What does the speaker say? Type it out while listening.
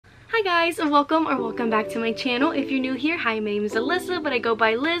Hi guys, and welcome back to my channel. If you're new here, hi, my name is Alyssa, but I go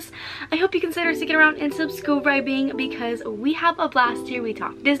by Liz. I hope you consider sticking around and subscribing because we have a blast here. We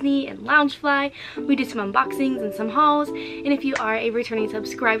talk Disney and Loungefly, we do some unboxings and some hauls, and if you are a returning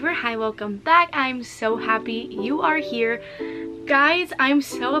subscriber, hi, welcome back. I'm so happy you are here. Guys, I'm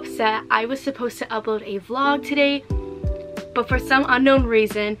so upset. I was supposed to upload a vlog today, but for some unknown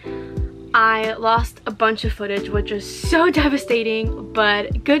reason, I lost a bunch of footage, which is so devastating.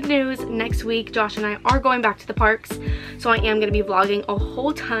 But good news, next week Josh and I are going back to the parks, so I am going to be vlogging a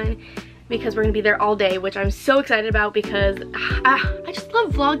whole ton because we're going to be there all day, which I'm so excited about because I just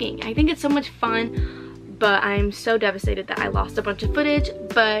love vlogging. I think it's so much fun, but I'm so devastated that I lost a bunch of footage.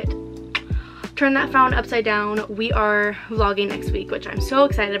 But turn that frown upside down, we are vlogging next week, which I'm so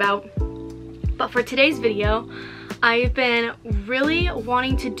excited about. But for today's video, I've been really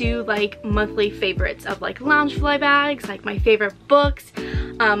wanting to do like monthly favorites of like Loungefly bags, like my favorite books,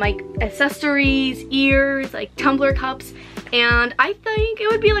 like accessories, ears, like Tumblr cups, and I think it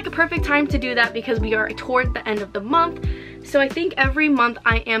would be like a perfect time to do that because we are toward the end of the month. So I think every month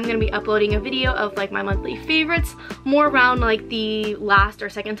I am going to be uploading a video of like my monthly favorites, more around like the last or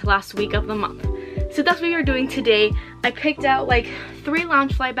second to last week of the month. So that's what we are doing today. I picked out like 3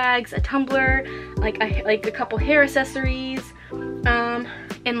 Loungefly bags, a tumbler, like a couple hair accessories, and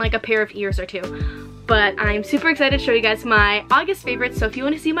like a pair of ears or 2. But I'm super excited to show you guys my August favorites. So if you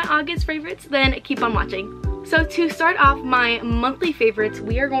want to see my August favorites, then keep on watching. So to start off my monthly favorites,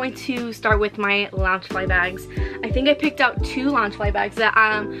 we are going to start with my Loungefly bags. I think I picked out 2 Loungefly bags that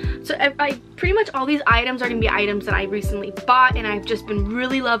so I pretty much all these items are gonna be items that I recently bought and I've just been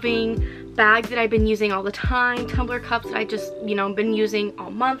really loving. Bags that I've been using all the time, tumbler cups that I just, you know, been using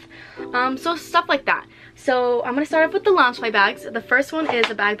all month, so stuff like that. So I'm gonna start off with the Loungefly bags. The first one is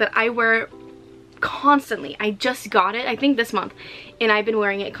a bag that I wear constantly. I just got it, I think this month, and I've been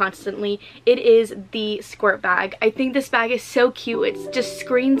wearing it constantly. It is the Squirt bag. I think this bag is so cute. It just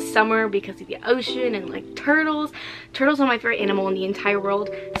screams summer because of the ocean and like turtles. Turtles are my favorite animal in the entire world,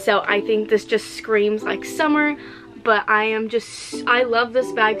 so I think this just screams like summer. But I love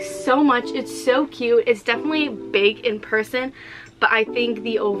this bag so much. It's so cute. It's definitely big in person, but I think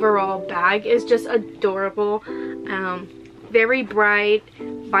the overall bag is just adorable. Very bright,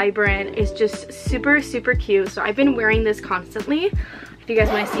 vibrant. It's just super cute. So I've been wearing this constantly. If you guys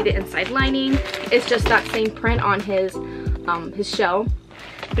want to see the inside lining, it's just that same print on his shell.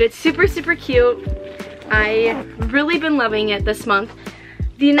 But it's super cute. I've really been loving it this month.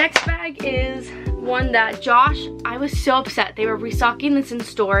 The next bag is one that Josh, I was so upset. They were restocking this in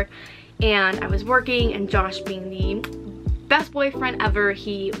store and I was working, and Josh, being the best boyfriend ever,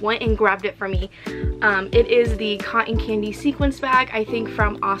 he went and grabbed it for me. It is the cotton candy sequence bag, I think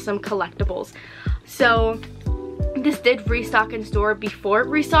from Sea Collectibles. So this did restock in store before it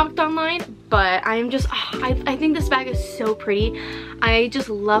restocked online, but I'm just, I think this bag is so pretty. I just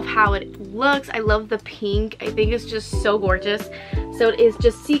love how it looks. I love the pink. I think it's just so gorgeous. So it is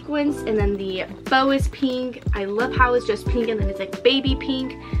just sequins, and then the bow is pink. I love how it's just pink, and then it's like baby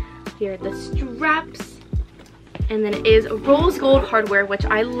pink. Here are the straps. And then it is rose gold hardware, which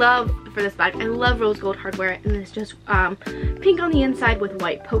I love for this bag. I love rose gold hardware, and it's just pink on the inside with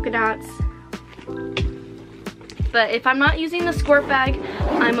white polka dots. But if I'm not using the Squirt bag,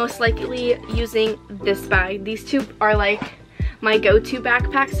 I'm most likely using this bag. These 2 are like my go-to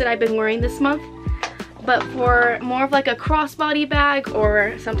backpacks that I've been wearing this month. But for more of like a crossbody bag,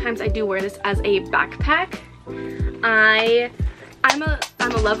 or sometimes I do wear this as a backpack, I'm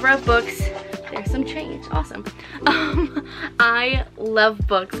a lover of books. There's some change, awesome. I love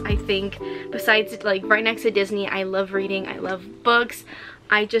books. I think besides like right next to Disney, I love reading, I love books.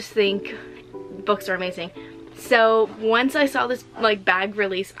 I just think books are amazing. So once I saw this like bag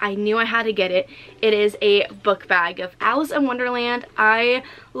release, I knew I had to get it. It is a book bag of Alice in Wonderland. I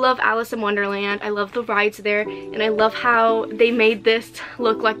love Alice in Wonderland. I love the rides there, and I love how they made this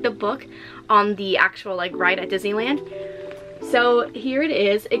look like the book on the actual like ride at Disneyland. So here it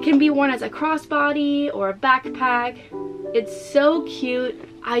is. It can be worn as a crossbody or a backpack. It's so cute.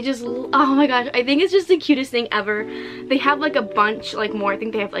 Oh my gosh, I think it's just the cutest thing ever. They have like a bunch like more. I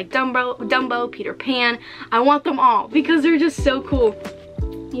think they have like Dumbo, Peter Pan. I want them all because they're just so cool.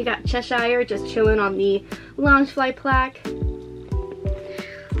 You got Cheshire just chilling on the Loungefly plaque.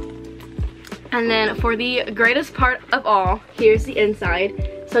 And then for the greatest part of all, here's the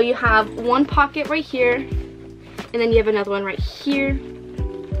inside. So you have one pocket right here, and then you have another one right here.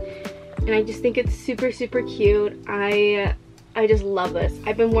 And I just think it's super cute. I just love this.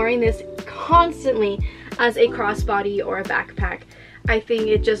 I've been wearing this constantly as a crossbody or a backpack. I think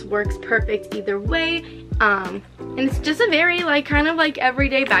it just works perfect either way. And it's just a very like kind of like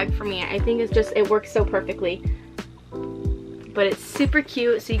everyday bag for me. I think it's just, it works so perfectly. But it's super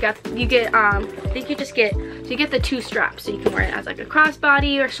cute. So you get I think you get the 2 straps, so you can wear it as like a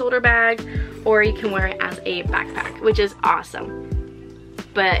crossbody or shoulder bag, or you can wear it as a backpack, which is awesome.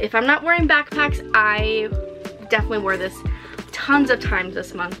 But if I'm not wearing backpacks, I definitely wore this tons of times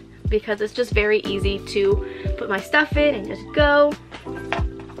this month because it's just very easy to put my stuff in and just go.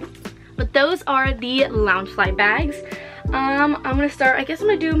 But those are the Loungefly bags. I'm gonna start, I guess I'm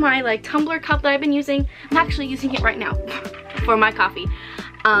gonna do my like Tumblr cup that I've been using. I'm actually using it right now for my coffee.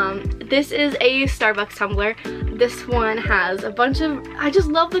 This is a Starbucks tumbler. This one has a bunch of, I just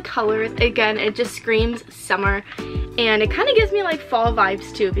love the colors. Again, it just screams summer, and it kind of gives me like fall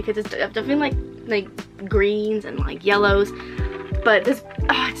vibes too, because it's definitely like greens and like yellows. But this,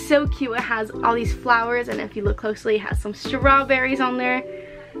 oh, it's so cute. It has all these flowers, and if you look closely, it has some strawberries on there,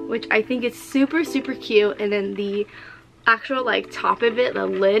 which I think is super, super cute. And then the actual like top of it, the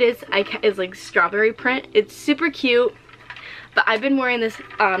lid is like strawberry print. It's super cute. But I've been wearing this,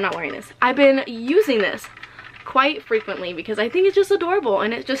 I've been using this quite frequently because I think it's just adorable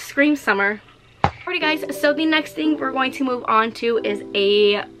and it just screams summer. Alrighty guys, so the next thing we're going to move on to is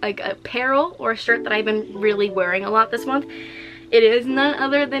a apparel or a shirt that I've been really wearing a lot this month. It is none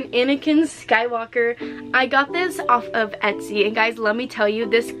other than Anakin Skywalker. I got this off of Etsy, and guys, let me tell you,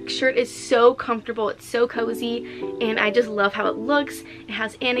 this shirt is so comfortable, it's so cozy, and I just love how it looks. It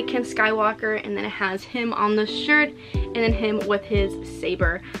has Anakin Skywalker, and then it has him on the shirt, and then him with his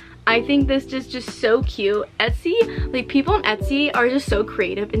saber. I think this is just so cute. Etsy, like people on Etsy are just so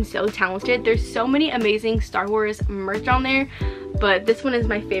creative and so talented. There's so many amazing Star Wars merch on there, but this one is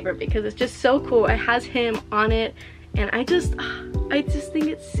my favorite because it's just so cool. It has him on it. And I just think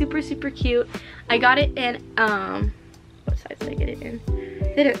it's super, super cute. I got it in, what size did I get it in?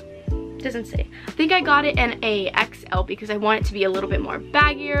 It doesn't say. I think I got it in a XL because I want it to be a little bit more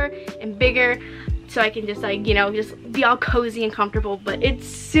baggier and bigger, so I can just like, you know, just be all cozy and comfortable. But it's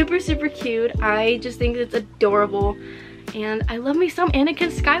super, super cute. I just think it's adorable. And I love me some Anakin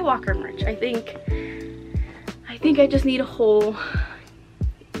Skywalker merch. I think I just need a whole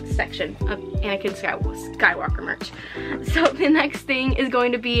section of Anakin Skywalker merch. So the next thing is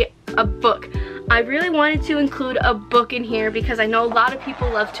going to be a book. I really wanted to include a book in here because I know a lot of people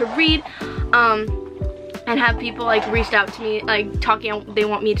love to read, and have people like reached out to me like they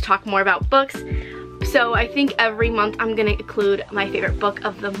want me to talk more about books. So I think every month I'm gonna include my favorite book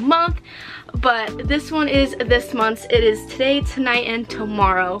of the month, but this one is this month's. It is Today, Tonight, and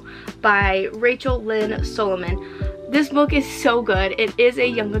Tomorrow by Rachel Lynn Solomon. This book is so good. It is a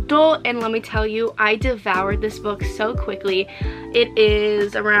young adult, and let me tell you, I devoured this book so quickly. It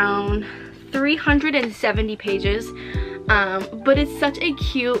is around 370 pages, but it's such a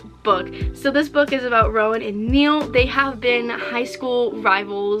cute book. So this book is about Rowan and Neil. They have been high school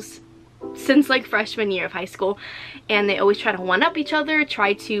rivals since like freshman year of high school, and they always try to one-up each other,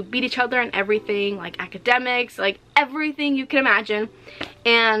 try to beat each other in everything, like academics, like everything you can imagine.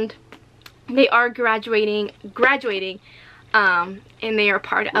 And they are graduating, and they are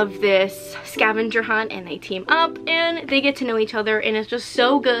part of this scavenger hunt, and they team up and they get to know each other, and it's just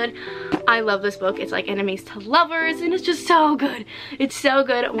so good. I love this book. It's like enemies to lovers, and it's just so good. It's so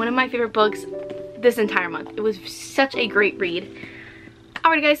good. One of my favorite books this entire month. It was such a great read.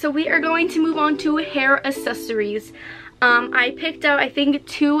 Alright guys, so we are going to move on to hair accessories. I picked out, I think,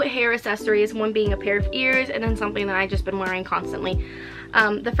 2 hair accessories, one being a pair of ears and then something that I've just been wearing constantly.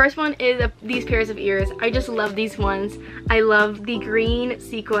 The first one is these pairs of ears. I just love these ones. I love the green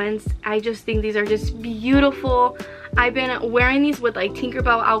sequins. I just think these are just beautiful. I've been wearing these with like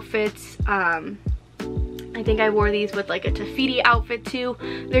Tinkerbell outfits. I think I wore these with like a Tafiti outfit too.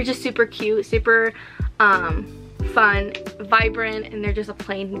 They're just super cute, super fun, vibrant, and they're just a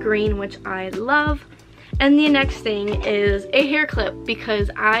plain green, which I love. And the next thing is a hair clip because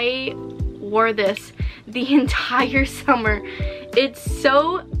I wore this the entire summer. It's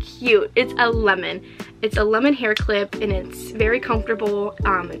so cute. It's a lemon. It's a lemon hair clip, and it's very comfortable.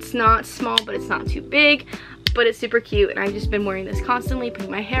 It's not small, but it's not too big, but it's super cute, and I've just been wearing this constantly,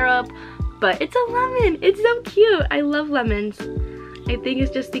 putting my hair up. But it's a lemon. It's so cute. I love lemons. I think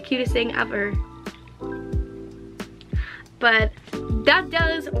it's just the cutest thing ever. But that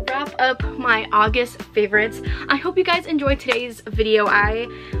does wrap up my August favorites. I hope you guys enjoyed today's video. I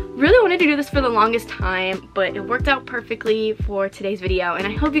really wanted to do this for the longest time, but it worked out perfectly for today's video, and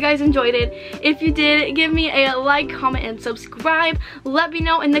I hope you guys enjoyed it. If you did, give me a like, comment, and subscribe. Let me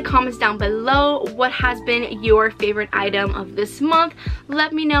know in the comments down below what has been your favorite item of this month.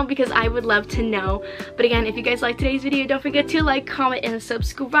 Let me know because I would love to know. But again, if you guys liked today's video, don't forget to like, comment, and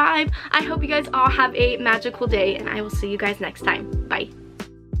subscribe. I hope you guys all have a magical day, and I will see you guys next time. Bye.